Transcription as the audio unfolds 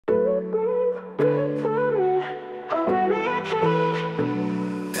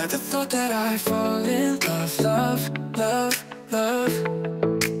Never thought that I'd fall in love, love, love, love.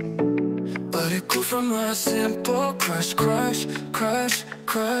 But it grew from a simple crush, crush, crush,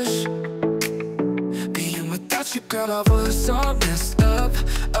 crush. Being without you, girl, I was all messed up,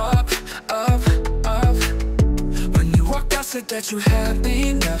 up, up, up. When you walked out, said that you had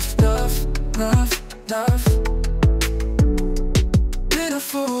enough, enough, enough, enough. Been a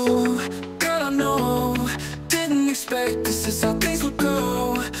fool, girl, I know. Didn't expect this is how things would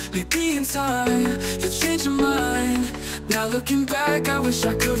go. Maybe in time, you'll change your mind. Now looking back, I wish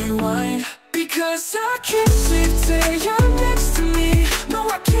I could rewind. Because I can't sleep till you're next to me. No,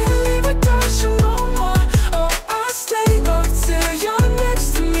 I can't live without you no more. Oh, I'll stay up till you're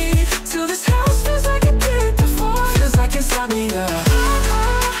next to me. Till this house feels like it did before. Feels like inside me, yeah.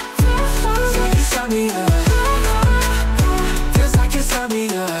 Feels like inside me, yeah. Feels like inside me,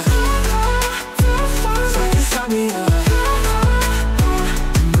 yeah. Feels like inside me, yeah.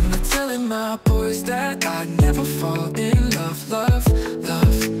 And I'm telling my boys that I'd never fall in love, love,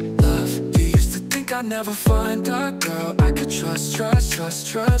 love, love. I'd never find a girl I could trust, trust, trust,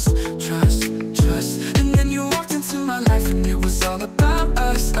 trust, trust, trust. And then you walked into my life and it was all about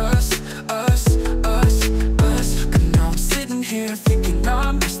us, us, us, us, us. But now I'm sitting here thinking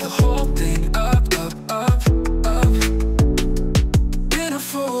I messed the whole thing up, up, up, up. Been a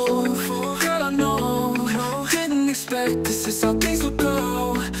fool, girl, I know. Didn't expect this is how things would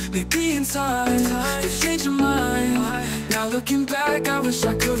go. Maybe in time, you changed your mind. Now looking back, I wish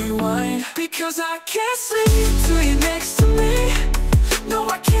I could rewind. Because I can't sleep till you're next to me. No,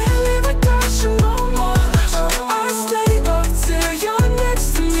 I can't live without you no more. Oh, I'll stay up till you're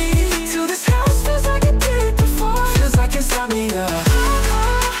next to me. Till this house feels like it did before. Feels like inside me, yeah.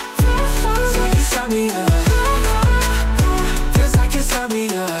 Feels like inside me, yeah. Feels like inside me,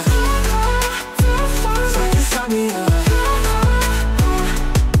 yeah. Feels like inside me, yeah.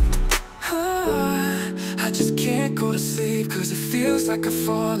 I just can't go to sleep, cause it feels like I'm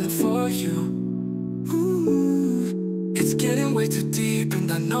falling for you. It's getting way too deep,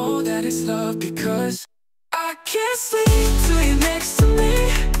 and I know that it's love. Because I can't sleep till you're next to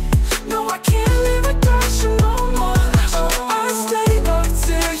me. No, I can't live without you no more. Oh, I'll stay up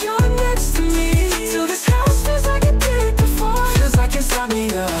till you're next to me. Till this house feels like it did before. Feels like inside me,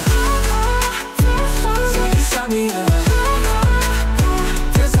 yeah.